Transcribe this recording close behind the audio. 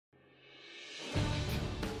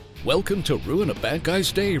Welcome to Ruin a Bad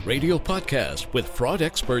Guy's Day radio podcast with fraud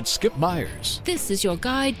expert Skip Myers. This is your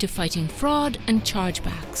guide to fighting fraud and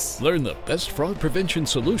chargebacks. Learn the best fraud prevention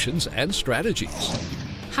solutions and strategies.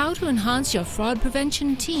 How to enhance your fraud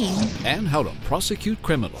prevention team. And how to prosecute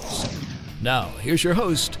criminals. Now, here's your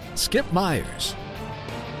host, Skip Myers.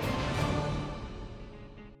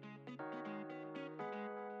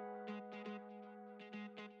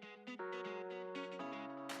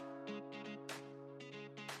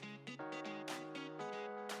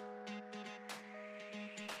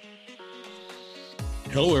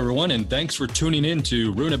 Hello, everyone, and thanks for tuning in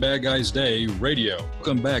to Ruin a Bad Guy's Day radio.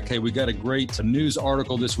 Welcome back. Hey, we got a great news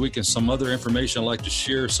article this week and some other information I'd like to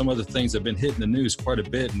share. Some other things that have been hitting the news quite a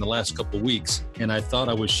bit in the last couple of weeks, and I thought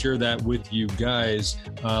I would share that with you guys.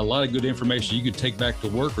 A lot of good information you could take back to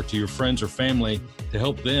work or to your friends or family to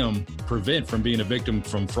help them prevent from being a victim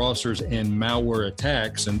from fraudsters and malware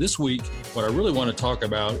attacks. And this week, what I really want to talk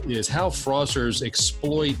about is how fraudsters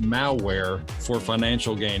exploit malware for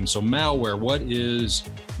financial gain. So malware, what is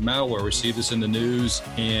malware? We see this in the news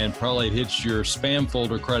and probably it hits your spam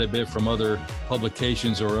folder quite a bit from other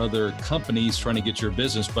publications or other companies trying to get your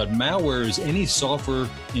business. But malware is any software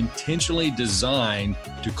intentionally designed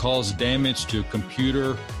to cause damage to a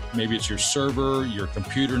computer. Maybe it's your server, your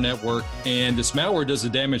computer network, and this malware does the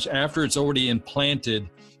damage after it's already implanted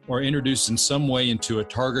or introduced in some way into a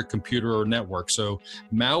target computer or network. So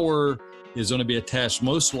malware is going to be attached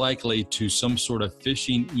most likely to some sort of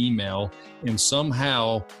phishing email, and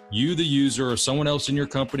somehow you, the user, or someone else in your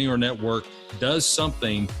company or network does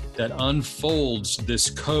something that unfolds this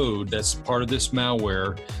code that's part of this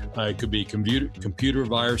malware. It could be computer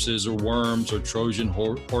viruses or worms or Trojan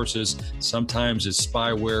horses. Sometimes it's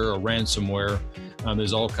spyware or ransomware.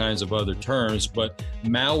 There's all kinds of other terms, but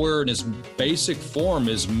malware in its basic form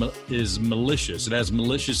is malicious. It has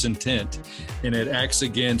malicious intent, and it acts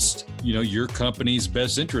against, your company's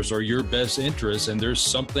best interest or your best interest. And there's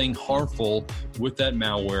something harmful with that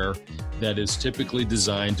malware that is typically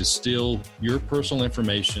designed to steal your personal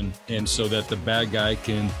information, and so that the bad guy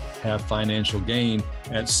can have financial gain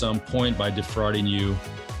at some point by defrauding you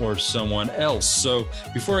or someone else. So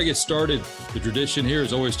before I get started, the tradition here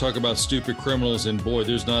is always talk about stupid criminals, and boy,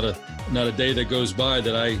 there's not a day that goes by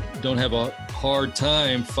that I don't have a hard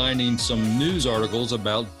time finding some news articles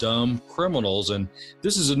about dumb criminals. And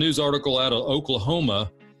this is a news article out of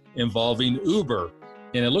Oklahoma involving Uber.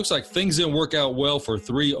 And it looks like things didn't work out well for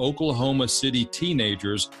 3 Oklahoma City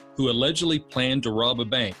teenagers who allegedly planned to rob a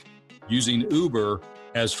bank using Uber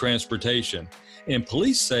as transportation. And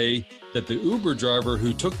police say that the Uber driver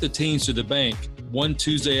who took the teens to the bank one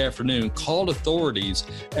Tuesday afternoon called authorities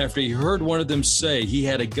after he heard one of them say he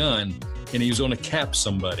had a gun and he was going to cap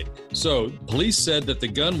somebody. So police said that the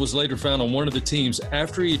gun was later found on one of the teens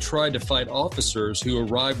after he tried to fight officers who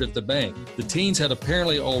arrived at the bank. The teens had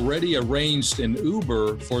apparently already arranged an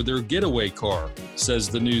Uber for their getaway car, says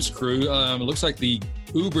the news crew. It looks like the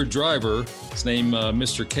Uber driver, his name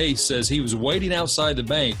Mr. Case, says he was waiting outside the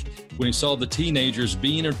bank when he saw the teenagers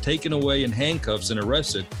being taken away in handcuffs and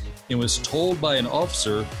arrested, and was told by an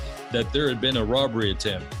officer that there had been a robbery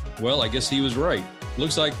attempt. Well, I guess he was right.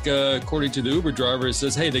 Looks like, according to the Uber driver, it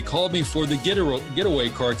says, hey, they called me for the getaway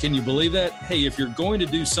car. Can you believe that? Hey, if you're going to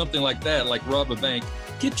do something like that, like rob a bank,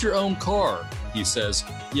 get your own car, he says.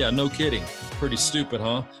 Yeah, no kidding. Pretty stupid,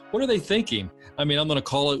 huh? What are they thinking? I mean, I'm going to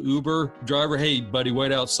call an Uber driver. Hey, buddy,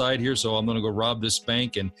 wait outside here. So I'm going to go rob this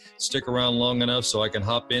bank and stick around long enough so I can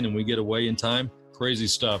hop in and we get away in time. Crazy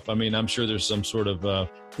stuff. I mean, I'm sure there's some sort of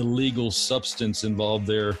illegal substance involved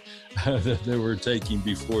there that they were taking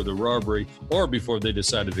before the robbery or before they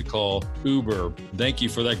decided to call Uber. Thank you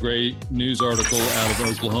for that great news article out of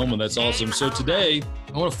Oklahoma. That's awesome. So today,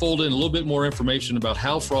 I want to fold in a little bit more information about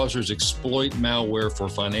how fraudsters exploit malware for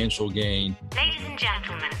financial gain. Ladies and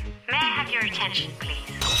gentlemen, may I have your attention, please?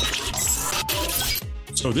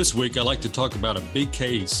 So this week, I'd like to talk about a big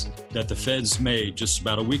case that the feds made just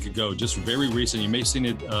about a week ago, just very recent. You may have seen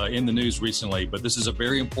it in the news recently, but this is a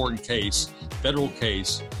very important case, federal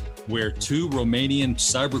case, where 2 Romanian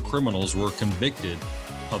cyber criminals were convicted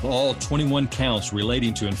of all 21 counts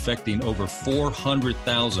relating to infecting over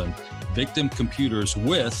 400,000 victim computers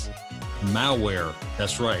with malware.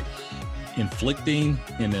 That's right. Inflicting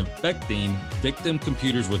and infecting victim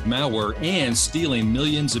computers with malware and stealing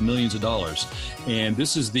millions and millions of dollars. And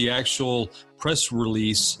this is the actual press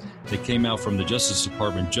release that came out from the Justice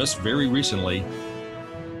Department just very recently.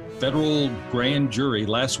 Federal grand jury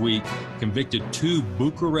last week convicted 2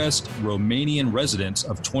 Bucharest, Romanian residents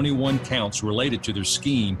of 21 counts related to their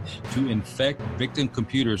scheme to infect victim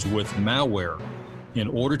computers with malware. in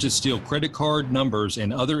order to steal credit card numbers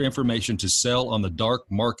and other information to sell on the dark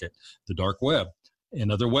market, the dark web,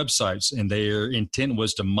 and other websites. And their intent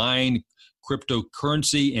was to mine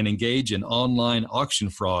cryptocurrency and engage in online auction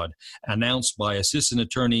fraud, announced by Assistant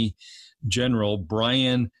Attorney General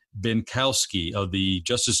Brian Benkowski of the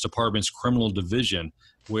Justice Department's Criminal Division.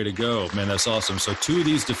 Way to go, man, that's awesome. So 2 of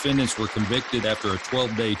these defendants were convicted after a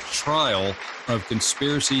 12-day trial of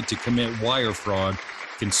conspiracy to commit wire fraud,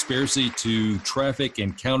 conspiracy to traffic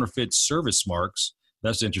and counterfeit service marks,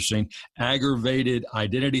 that's interesting, aggravated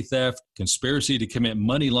identity theft, conspiracy to commit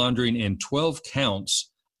money laundering, and 12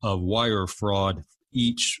 counts of wire fraud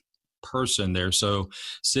each person there. So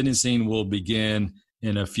sentencing will begin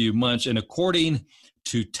in a few months. And according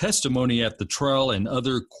to testimony at the trial and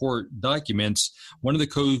other court documents, one of the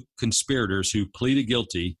co-conspirators who pleaded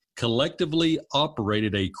guilty collectively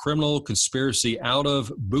operated a criminal conspiracy out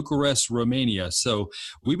of Bucharest, Romania. So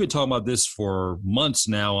we've been talking about this for months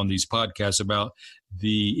now on these podcasts about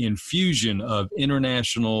the infusion of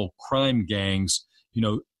international crime gangs,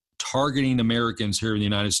 targeting Americans here in the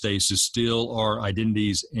United States to steal our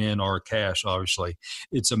identities and our cash, obviously.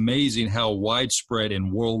 It's amazing how widespread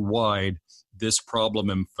and worldwide this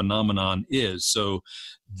problem and phenomenon is. So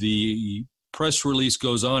the press release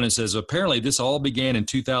goes on and says, apparently this all began in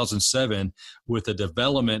 2007 with the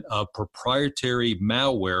development of proprietary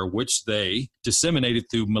malware, which they disseminated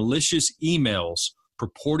through malicious emails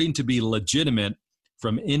purporting to be legitimate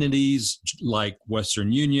from entities like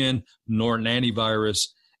Western Union, Norton Antivirus,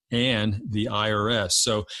 and the IRS.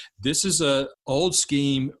 So this is an old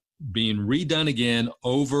scheme being redone again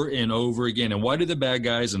over and over again. And why do the bad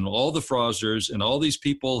guys and all the fraudsters and all these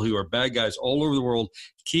people who are bad guys all over the world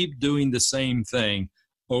keep doing the same thing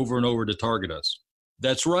over and over to target us?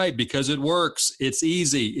 That's right, because it works. It's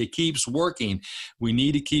easy. It keeps working. We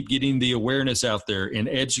need to keep getting the awareness out there and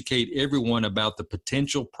educate everyone about the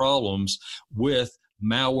potential problems with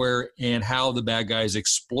malware and how the bad guys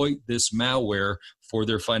exploit this malware for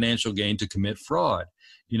their financial gain to commit fraud.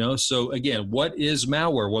 So again, what is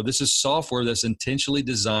malware? Well, this is software that's intentionally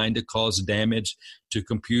designed to cause damage to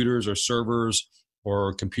computers or servers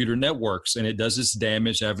or computer networks. And it does this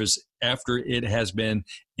damage after it has been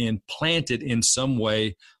implanted in some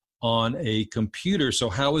way on a computer. So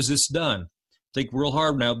how is this done? Think real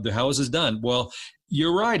hard now. How is this done? Well,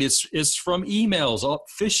 you're right. It's from emails,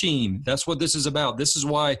 phishing. That's what this is about. This is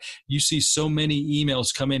why you see so many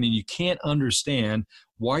emails come in and you can't understand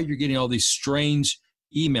why you're getting all these strange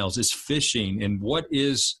emails. It's phishing. And what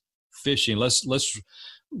is phishing? Let's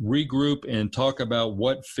regroup and talk about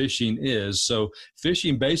what phishing is. So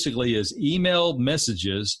phishing basically is email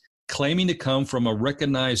messages claiming to come from a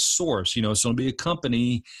recognized source. It's going to be a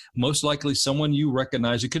company, most likely someone you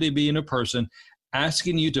recognize. It could be in a person,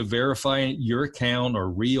 asking you to verify your account or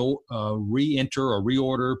re-enter or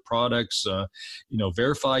reorder products,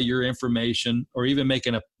 verify your information, or even make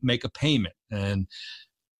a payment. And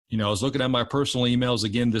I was looking at my personal emails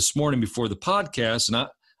again this morning before the podcast, and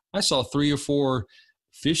I saw 3 or 4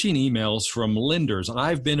 phishing emails from lenders.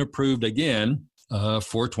 I've been approved again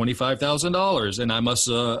for $25,000, and I must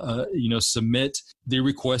submit the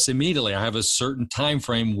request immediately. I have a certain time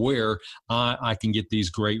frame where I can get these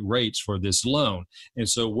great rates for this loan. And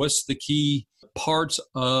so what's the key parts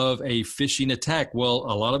of a phishing attack? Well,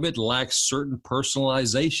 a lot of it lacks certain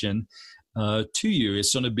personalization to you.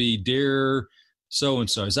 It's going to be, dear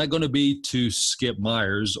so-and-so. Is that going to be to Skip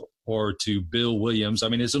Myers or to Bill Williams? I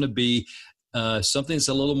mean, it's going to be something that's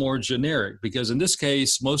a little more generic, because in this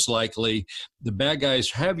case, most likely the bad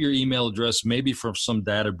guys have your email address, maybe from some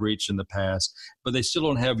data breach in the past, but they still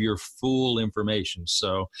don't have your full information.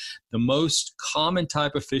 So the most common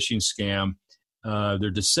type of phishing scam,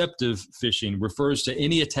 their deceptive phishing, refers to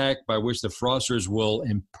any attack by which the fraudsters will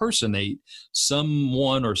impersonate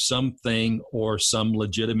someone or something or some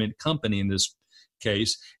legitimate company in this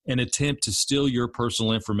case, an attempt to steal your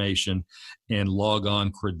personal information and log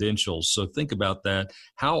on credentials. So think about that.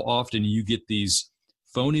 How often you get these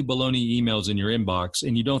phony baloney emails in your inbox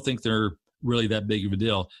and you don't think they're really that big of a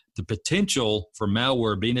deal. The potential for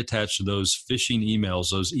malware being attached to those phishing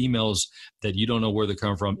emails, those emails that you don't know where they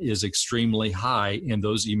come from, is extremely high, and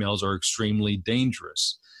those emails are extremely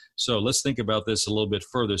dangerous. So let's think about this a little bit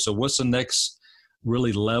further. So what's the next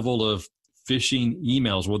really level of phishing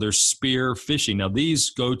emails? Well, there's spear phishing. Now, these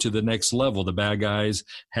go to the next level. The bad guys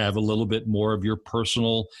have a little bit more of your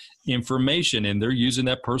personal information, and they're using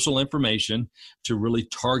that personal information to really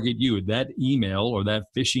target you. That email or that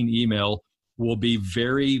phishing email will be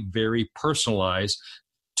very, very personalized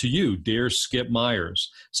to you, dear Skip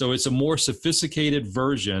Myers. So it's a more sophisticated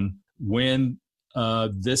version when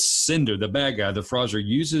this sender, the bad guy, the fraudster,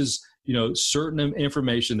 uses certain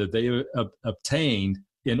information that they obtained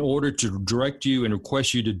in order to direct you and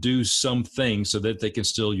request you to do something so that they can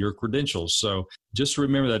steal your credentials. So just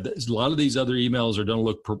remember that a lot of these other emails are going to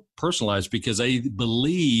look personalized because they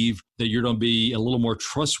believe that you're going to be a little more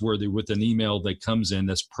trustworthy with an email that comes in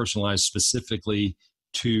that's personalized specifically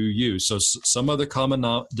to you. So some other common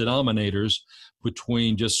denominators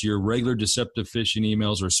between just your regular deceptive phishing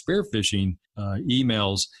emails or spear phishing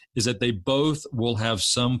emails is that they both will have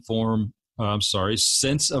some form,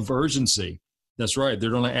 sense of urgency. That's right. They're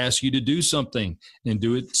going to ask you to do something and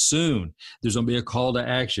do it soon. There's going to be a call to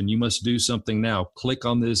action. You must do something now. Click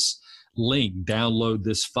on this link, download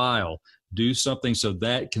this file, do something so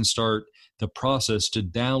that can start the process to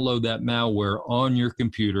download that malware on your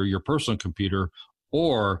computer, your personal computer,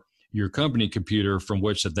 or your company computer, from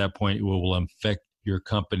which at that point it will infect your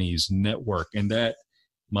company's network. And that,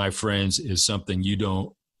 my friends, is something you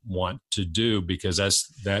don't want to do because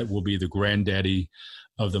that will be the granddaddy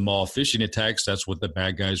of them all phishing attacks. That's what the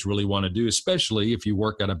bad guys really want to do, especially if you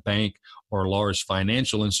work at a bank or a large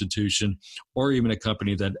financial institution or even a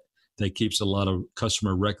company that keeps a lot of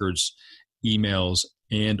customer records, emails,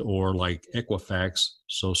 and or like Equifax,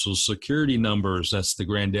 social security numbers. That's the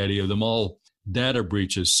granddaddy of them all data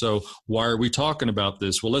breaches. So why are we talking about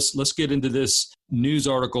this? Well, let's get into this news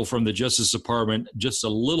article from the Justice Department just a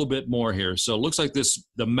little bit more here. So it looks like the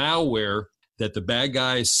malware that the bad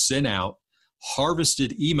guys sent out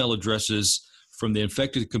harvested email addresses from the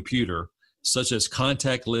infected computer, such as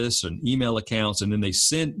contact lists and email accounts, and then they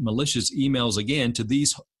sent malicious emails again to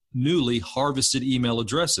these newly harvested email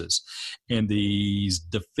addresses. And these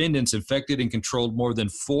defendants infected and controlled more than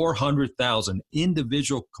 400,000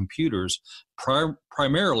 individual computers,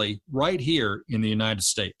 primarily right here in the United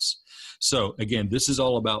States. So again, this is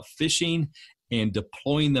all about phishing and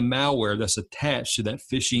deploying the malware that's attached to that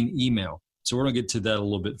phishing email. So we're going to get to that a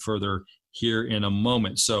little bit further here in a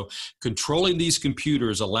moment. So controlling these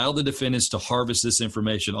computers allow the defendants to harvest this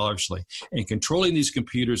information, obviously, and controlling these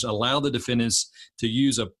computers allow the defendants to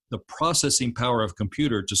use the processing power of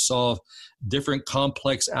computer to solve different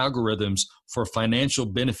complex algorithms for financial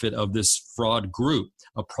benefit of this fraud group,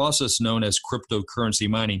 a process known as cryptocurrency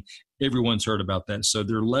mining. Everyone's heard about that. So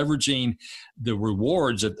they're leveraging the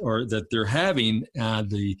rewards that they're having,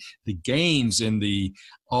 the gains and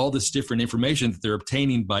all this different information that they're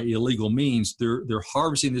obtaining by illegal means. They're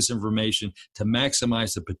harvesting this information to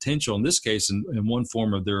maximize the potential. In this case, in one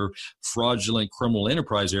form of their fraudulent criminal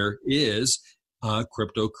enterprise there is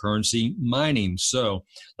cryptocurrency mining. So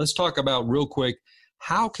let's talk about real quick,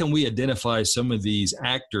 how can we identify some of these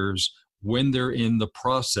actors when they're in the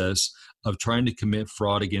process of trying to commit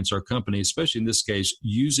fraud against our company, especially in this case,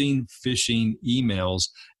 using phishing emails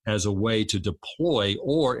as a way to deploy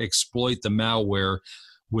or exploit the malware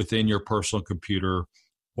within your personal computer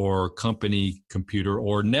or company computer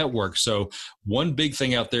or network. So one big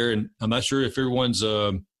thing out there, and I'm not sure if everyone's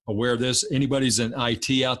aware of this. Anybody's in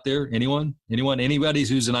IT out there? Anybody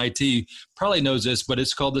who's in IT probably knows this, but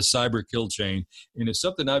it's called the cyber kill chain. And it's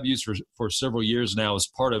something I've used for several years now as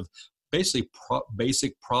part of basically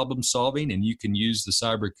basic problem solving, and you can use the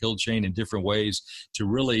cyber kill chain in different ways to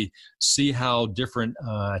really see how different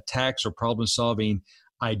attacks or problem solving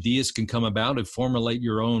ideas can come about and formulate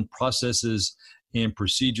your own processes and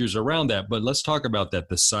procedures around that. But let's talk about that,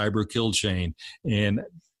 the cyber kill chain. And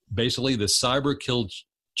basically the cyber kill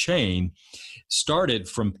chain started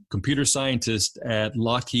from computer scientists at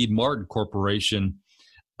Lockheed Martin Corporation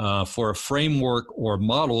for a framework or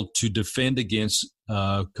model to defend against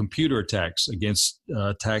computer attacks, against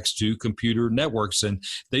attacks to computer networks. And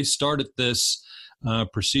they started this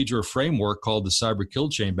procedure framework called the cyber kill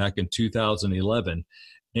chain back in 2011.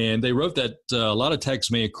 And they wrote that a lot of attacks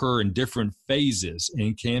may occur in different phases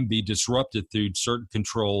and can be disrupted through certain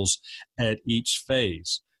controls at each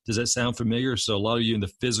phase. Does that sound familiar? So a lot of you in the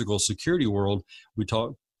physical security world, we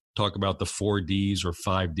talk about the 4Ds or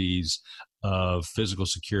 5Ds of physical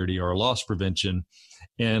security or loss prevention.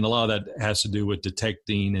 And a lot of that has to do with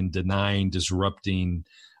detecting and denying, disrupting,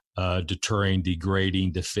 deterring,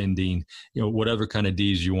 degrading, defending, whatever kind of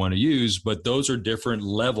Ds you want to use. But those are different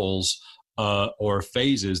levels or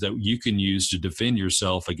phases that you can use to defend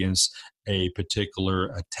yourself against a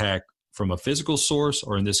particular attack from a physical source,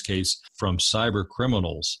 or in this case, from cyber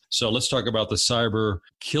criminals. So let's talk about the cyber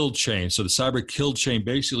kill chain. So the cyber kill chain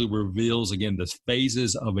basically reveals, again, the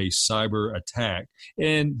phases of a cyber attack.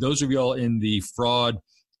 And those of y'all in the fraud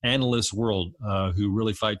analyst world who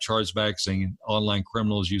really fight chargebacks and online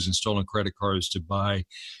criminals using stolen credit cards to buy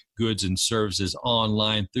goods and services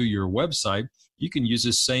online through your website, you can use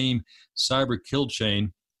the same cyber kill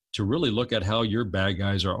chain to really look at how your bad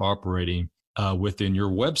guys are operating within your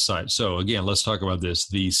website. So again, let's talk about this.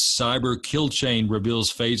 The cyber kill chain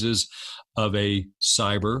reveals phases of a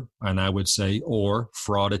cyber, and I would say, or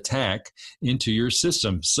fraud attack into your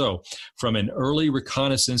system. So from an early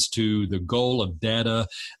reconnaissance to the goal of data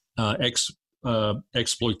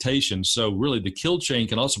exploitation. So really the kill chain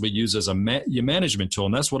can also be used as a management tool.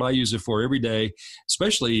 And that's what I use it for every day,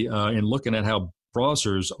 especially in looking at how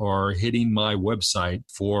fraudsters are hitting my website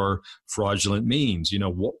for fraudulent means. You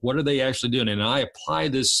know, what are they actually doing? And I apply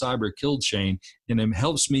this cyber kill chain, and it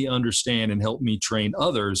helps me understand and help me train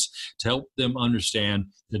others to help them understand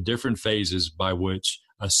the different phases by which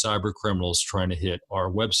a cyber criminal is trying to hit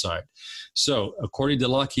our website. So according to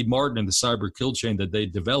Lockheed Martin and the cyber kill chain that they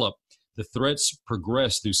developed, the threats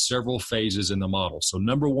progress through several phases in the model. So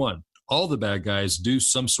number one, all the bad guys do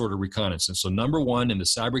some sort of reconnaissance. So number one in the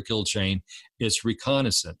cyber kill chain is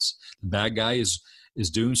reconnaissance. The bad guy is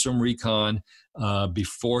doing some recon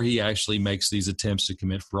before he actually makes these attempts to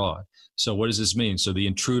commit fraud. So what does this mean? So the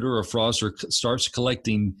intruder or fraudster starts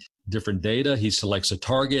collecting different data. He selects a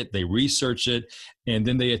target, they research it, and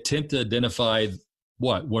then they attempt to identify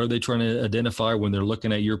what are they trying to identify when they're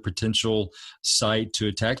looking at your potential site to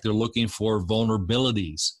attack? They're looking for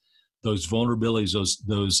vulnerabilities. Those vulnerabilities,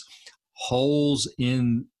 those holes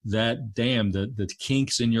in that dam, the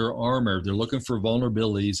kinks in your armor. They're looking for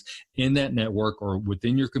vulnerabilities in that network or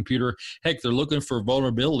within your computer. Heck, they're looking for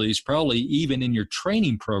vulnerabilities probably even in your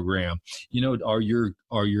training program. You know, are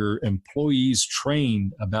your employees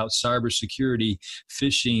trained about cybersecurity,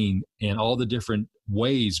 phishing, and all the different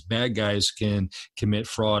ways bad guys can commit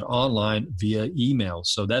fraud online via email?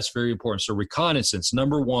 So that's very important. So reconnaissance,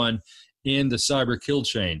 number one in the cyber kill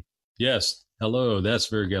chain. Yes. Hello, that's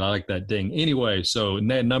very good. I like that ding. Anyway, so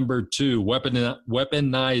number two, weaponization.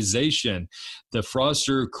 The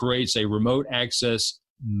fraudster creates a remote access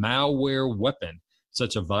malware weapon,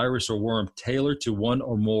 such a virus or worm tailored to one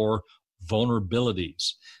or more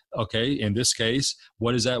vulnerabilities. Okay, in this case,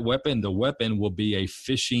 what is that weapon? The weapon will be a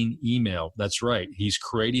phishing email. That's right. He's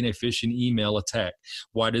creating a phishing email attack.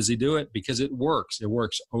 Why does he do it? Because it works. It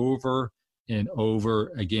works over and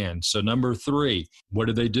over again. So number three,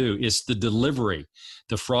 what do? It's the delivery.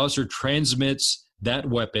 The fraudster transmits that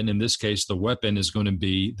weapon. In this case, the weapon is going to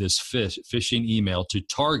be this phishing email to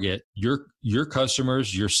target your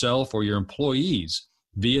customers, yourself, or your employees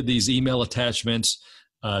via these email attachments,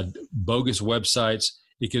 bogus websites.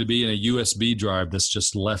 It could be in a USB drive that's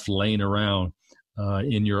just left laying around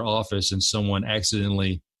in your office, and someone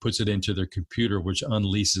accidentally puts it into their computer, which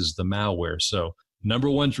unleashes the malware. So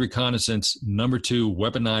number one is reconnaissance. Number two,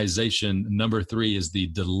 weaponization. Number three is the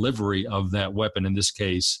delivery of that weapon. In this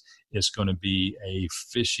case, it's going to be a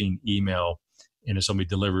phishing email, and it's going to be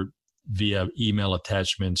delivered via email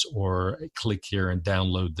attachments or click here and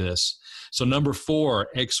download this. So number four,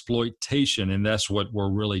 exploitation, and that's what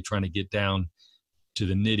we're really trying to get down to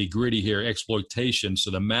the nitty gritty here, exploitation.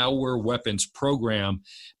 So the malware weapons program,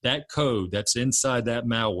 that code that's inside that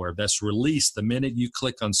malware, that's released the minute you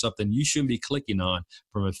click on something you shouldn't be clicking on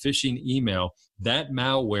from a phishing email, that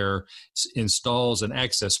malware installs an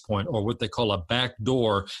access point, or what they call a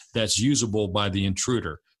backdoor, that's usable by the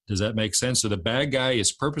intruder. Does that make sense? So the bad guy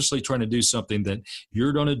is purposely trying to do something that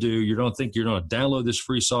you're going to do. You don't think you're going to download this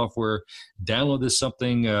free software, download this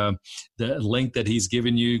something, the link that he's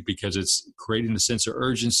given you, because it's creating a sense of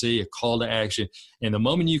urgency, a call to action. And the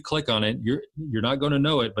moment you click on it, you're not going to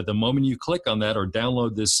know it, but the moment you click on that or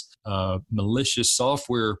download this malicious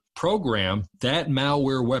software program, that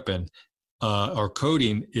malware weapon or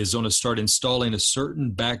coding is going to start installing a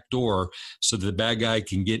certain backdoor so that the bad guy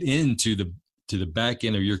can get into the back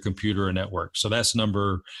end of your computer or network. So that's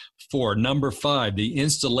number four. Number five, the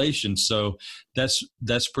installation. So that's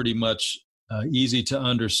pretty much easy to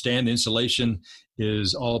understand. Installation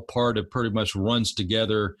is all part of, pretty much runs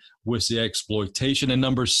together with the exploitation. And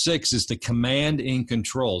number six is the command and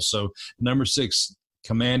control. So number six,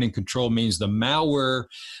 command and control, means the malware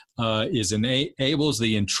enables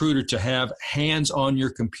the intruder to have hands on your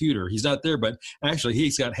computer. He's not there, but actually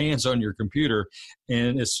he's got hands on your computer,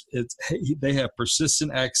 and they have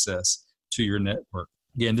persistent access to your network.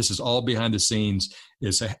 Again, this is all behind the scenes.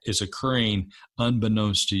 It's occurring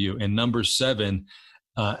unbeknownst to you. And number seven,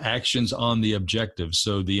 actions on the objective.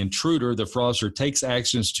 So the intruder, the fraudster, takes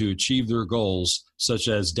actions to achieve their goals, such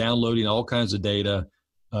as downloading all kinds of data,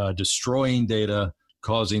 destroying data,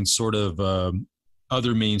 causing sort of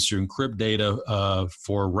other means to encrypt data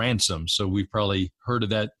for ransom. So we've probably heard of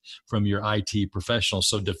that from your IT professionals.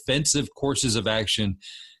 So defensive courses of action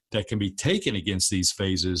that can be taken against these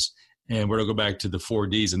phases, And we're going to go back to the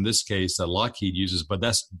 4Ds in this case that Lockheed uses, but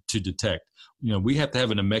that's to detect. We have to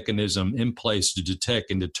have a mechanism in place to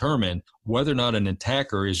detect and determine whether or not an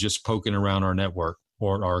attacker is just poking around our network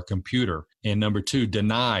or our computer. And number 2,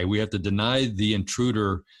 deny. We have to deny the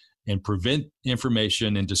intruder and prevent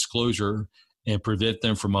information and disclosure and prevent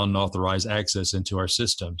them from unauthorized access into our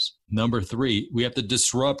systems. Number 3, we have to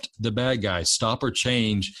disrupt the bad guy, stop or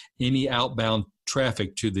change any outbound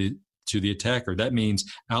traffic to the attacker. That means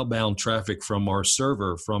outbound traffic from our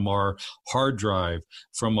server, from our hard drive,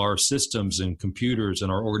 from our systems and computers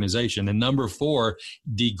and our organization. And number 4,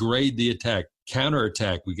 degrade the attack,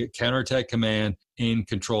 counterattack. We get counterattack command and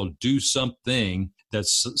control. Do something that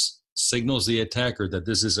signals the attacker that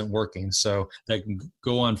this isn't working. So that can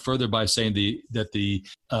go on further by saying that the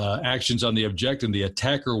actions on the objective, the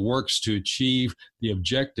attacker works to achieve the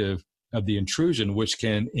objective of the intrusion, which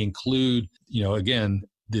can include, again,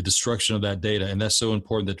 the destruction of that data. And that's so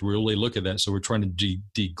important that we really look at that. So we're trying to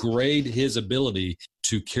degrade his ability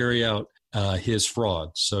to carry out his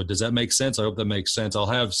fraud. So does that make sense? I hope that makes sense. I'll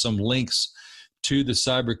have some links to the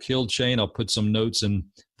cyber kill chain. I'll put some notes in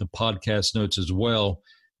the podcast notes as well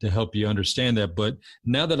to help you understand that. But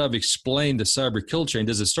now that I've explained the cyber kill chain,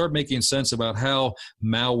 does it start making sense about how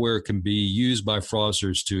malware can be used by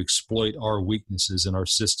fraudsters to exploit our weaknesses in our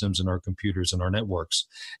systems and our computers and our networks?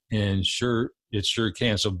 And it sure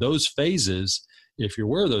can. So those phases, if you're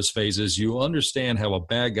aware of those phases, you understand how a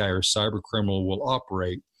bad guy or cyber criminal will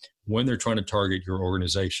operate when they're trying to target your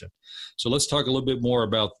organization. So let's talk a little bit more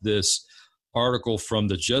about this article from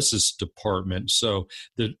the Justice Department. So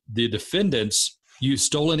the defendants use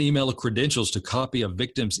stolen email credentials to copy a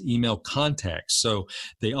victim's email contacts. So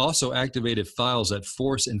they also activated files that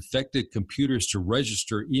force infected computers to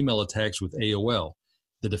register email attacks with AOL.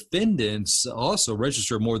 The defendants also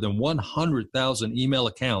registered more than 100,000 email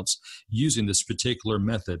accounts using this particular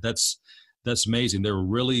method. That's amazing. They're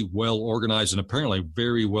really well organized and apparently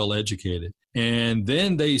very well educated. And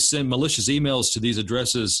then they send malicious emails to these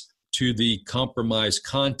addresses to the compromised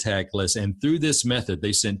contact list. And through this method,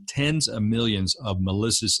 they sent tens of millions of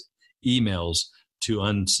malicious emails to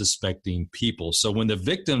unsuspecting people. So when the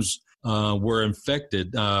victims were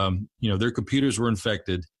infected, their computers were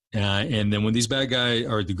infected. And then when these bad guys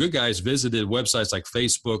or the good guys visited websites like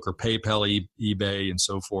Facebook or PayPal, eBay, and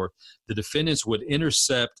so forth, the defendants would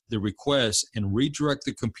intercept the request and redirect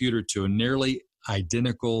the computer to a nearly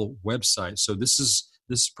identical website. So this is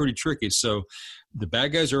pretty tricky. So the bad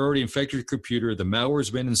guys are already infected your computer. The malware has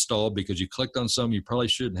been installed because you clicked on something you probably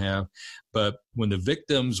shouldn't have. But when the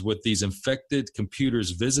victims with these infected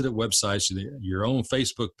computers visited websites, your own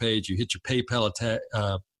Facebook page, you hit your PayPal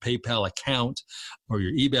account or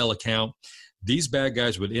your eBay account, these bad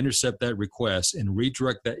guys would intercept that request and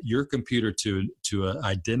redirect your computer to an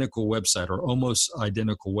identical website or almost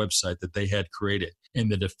identical website that they had created.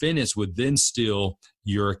 And the defendants would then steal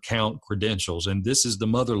your account credentials. And this is the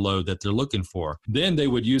mother lode that they're looking for. Then they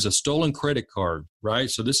would use a stolen credit card, right?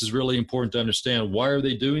 So this is really important to understand. Why are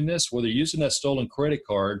they doing this? Well, they're using that stolen credit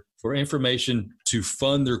card for information to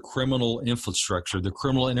fund their criminal infrastructure, the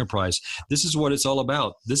criminal enterprise. This is what it's all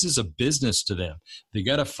about. This is a business to them. They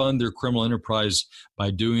got to fund their criminal enterprise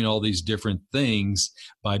by doing all these different things,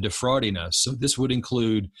 by defrauding us. So this would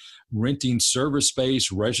include renting server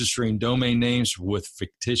space, registering domain names with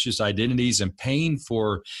fictitious identities, and paying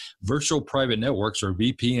for virtual private networks or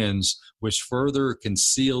VPNs, which further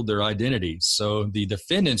concealed their identities. So the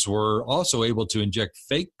defendants were also able to inject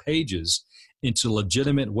fake pages into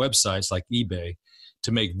legitimate websites like eBay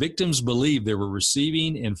to make victims believe they were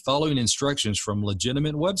receiving and following instructions from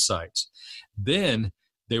legitimate websites. Then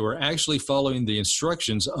they were actually following the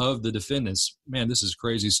instructions of the defendants. Man, this is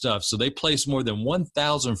crazy stuff. So they placed more than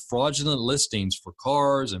 1,000 fraudulent listings for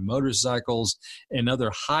cars and motorcycles and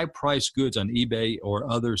other high-priced goods on eBay or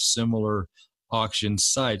other similar auction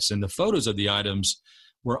sites. And the photos of the items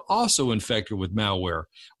were also infected with malware,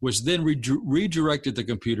 which then redirected the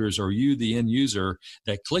computers or you, the end user,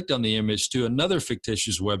 that clicked on the image to another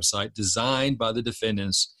fictitious website designed by the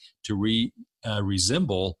defendants to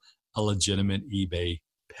resemble a legitimate eBay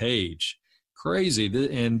page. Crazy.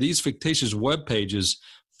 And these fictitious web pages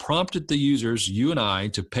prompted the users, you and I,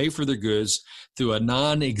 to pay for their goods through a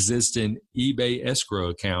non-existent eBay escrow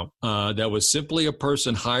account that was simply a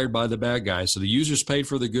person hired by the bad guy. So the users paid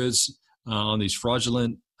for the goods on these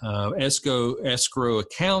fraudulent escrow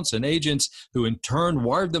accounts and agents who in turn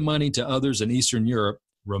wired the money to others in Eastern Europe,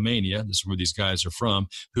 Romania, this is where these guys are from,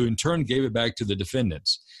 who in turn gave it back to the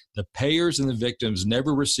defendants. The payers and the victims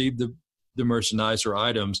never received the merchandise or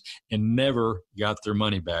items and never got their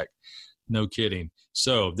money back. No kidding.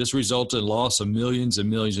 So this resulted in loss of millions and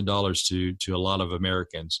millions of dollars to a lot of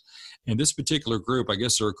Americans. And this particular group, I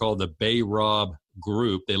guess they're called the Bayrob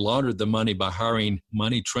Group, they laundered the money by hiring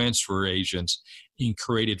money transfer agents and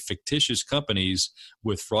created fictitious companies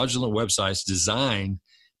with fraudulent websites designed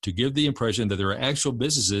to give the impression that there are actual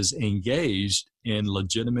businesses engaged in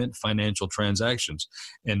legitimate financial transactions.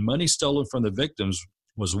 And money stolen from the victims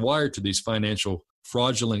was wired to these financial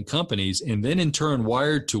fraudulent companies and then in turn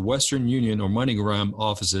wired to Western Union or MoneyGram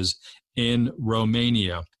offices in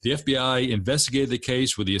Romania. The FBI investigated the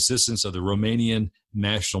case with the assistance of the Romanian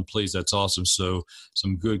National Police. That's awesome. So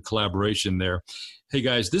some good collaboration there. Hey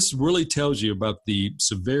guys, this really tells you about the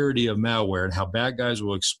severity of malware and how bad guys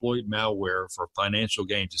will exploit malware for financial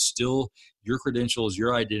gain to steal your credentials,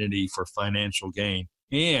 your identity for financial gain.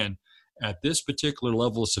 And at this particular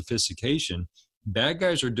level of sophistication, bad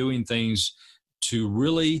guys are doing things to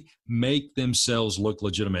really make themselves look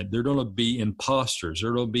legitimate. They're going to be imposters.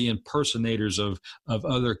 They're going to be impersonators of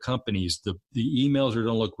other companies. The emails are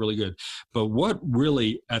going to look really good. But what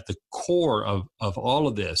really at the core of all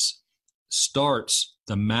of this starts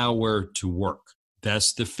the malware to work?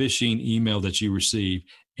 That's the phishing email that you receive.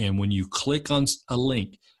 And when you click on a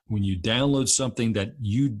link, when you download something that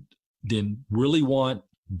you didn't really want,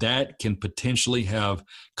 that can potentially have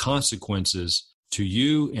consequences to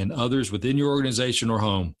you and others within your organization or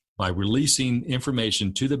home by releasing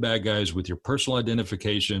information to the bad guys with your personal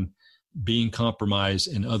identification being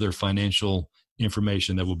compromised and other financial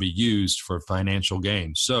information that will be used for financial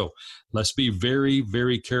gain. So let's be very,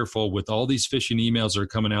 very careful with all these phishing emails that are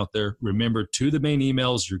coming out there. Remember, to the main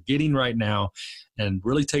emails you're getting right now, and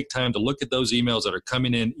really take time to look at those emails that are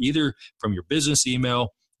coming in either from your business email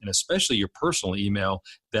and especially your personal email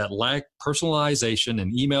that lack personalization,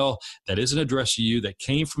 an email that isn't addressed to you, that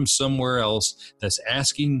came from somewhere else, that's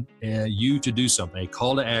asking you to do something, a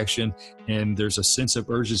call to action, and there's a sense of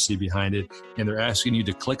urgency behind it, and they're asking you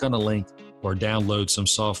to click on a link or download some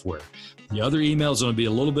software. The other email is going to be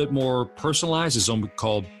a little bit more personalized. It's going to be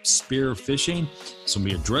called spear phishing. It's going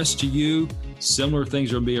to be addressed to you. Similar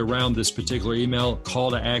things are going to be around this particular email,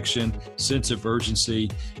 call to action, sense of urgency.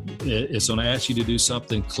 It's going to ask you to do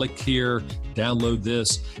something. Click here, download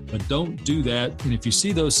this, but don't do that. And if you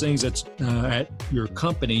see those things at your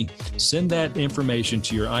company, send that information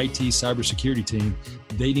to your IT cybersecurity team.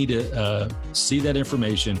 They need to see that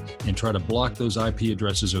information and try to block those IP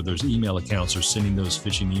addresses or those email accounts or sending those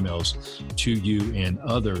phishing emails to you and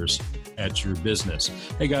others at your business.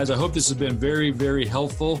 Hey guys, I hope this has been very, very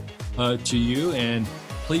helpful to you, and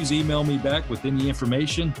please email me back with any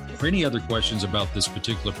information or any other questions about this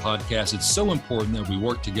particular podcast. It's so important that we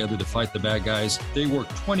work together to fight the bad guys. They work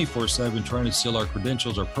 24/7 trying to steal our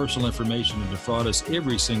credentials, our personal information, and defraud us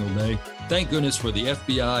every single day. Thank goodness for the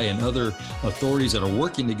FBI and other authorities that are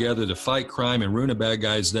working together to fight crime and ruin a bad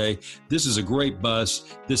guy's day. This is a great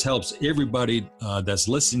bust. This helps everybody that's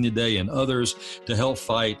listening today and others to help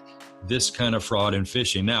fight this kind of fraud and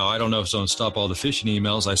phishing. Now, I don't know if it's going to stop all the phishing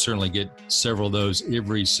emails. I certainly get several of those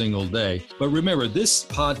every single day. But remember, this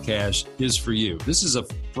podcast is for you. This is a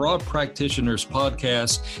fraud practitioner's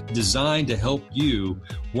podcast designed to help you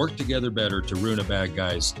work together better to ruin a bad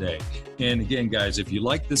guy's day. And again, guys, if you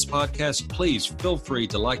like this podcast, please feel free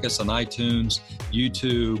to like us on iTunes,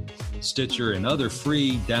 YouTube, Stitcher, and other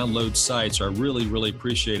free download sites. I really, really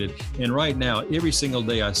appreciate it. And right now, every single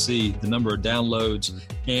day I see the number of downloads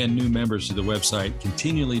and new members to the website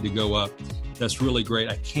continually to go up. That's really great.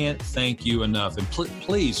 I can't thank you enough. And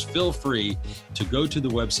please feel free to go to the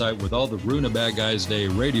website with all the Ruin a Bad Guy's Day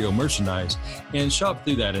radio merchandise and shop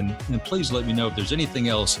through that. And please let me know if there's anything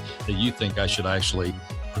else that you think I should actually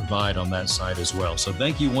provide on that site as well. So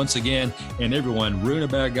thank you once again. And everyone, Ruin a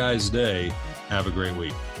Bad Guy's Day. Have a great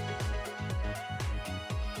week.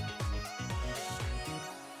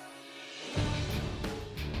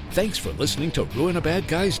 Thanks for listening to Ruin a Bad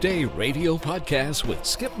Guy's Day radio podcast with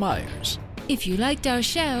Skip Myers. If you liked our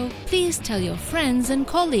show, please tell your friends and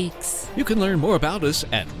colleagues. You can learn more about us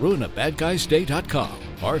at ruinabadguysday.com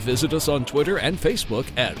or visit us on Twitter and Facebook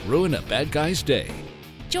at Ruin a Bad Guy's Day.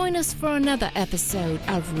 Join us for another episode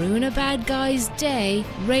of Ruin a Bad Guy's Day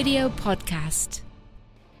radio podcast.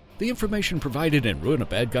 The information provided in Ruin a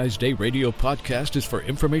Bad Guy's Day radio podcast is for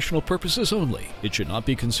informational purposes only. It should not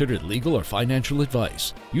be considered legal or financial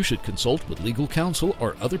advice. You should consult with legal counsel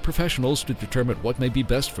or other professionals to determine what may be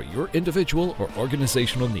best for your individual or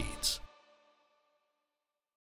organizational needs.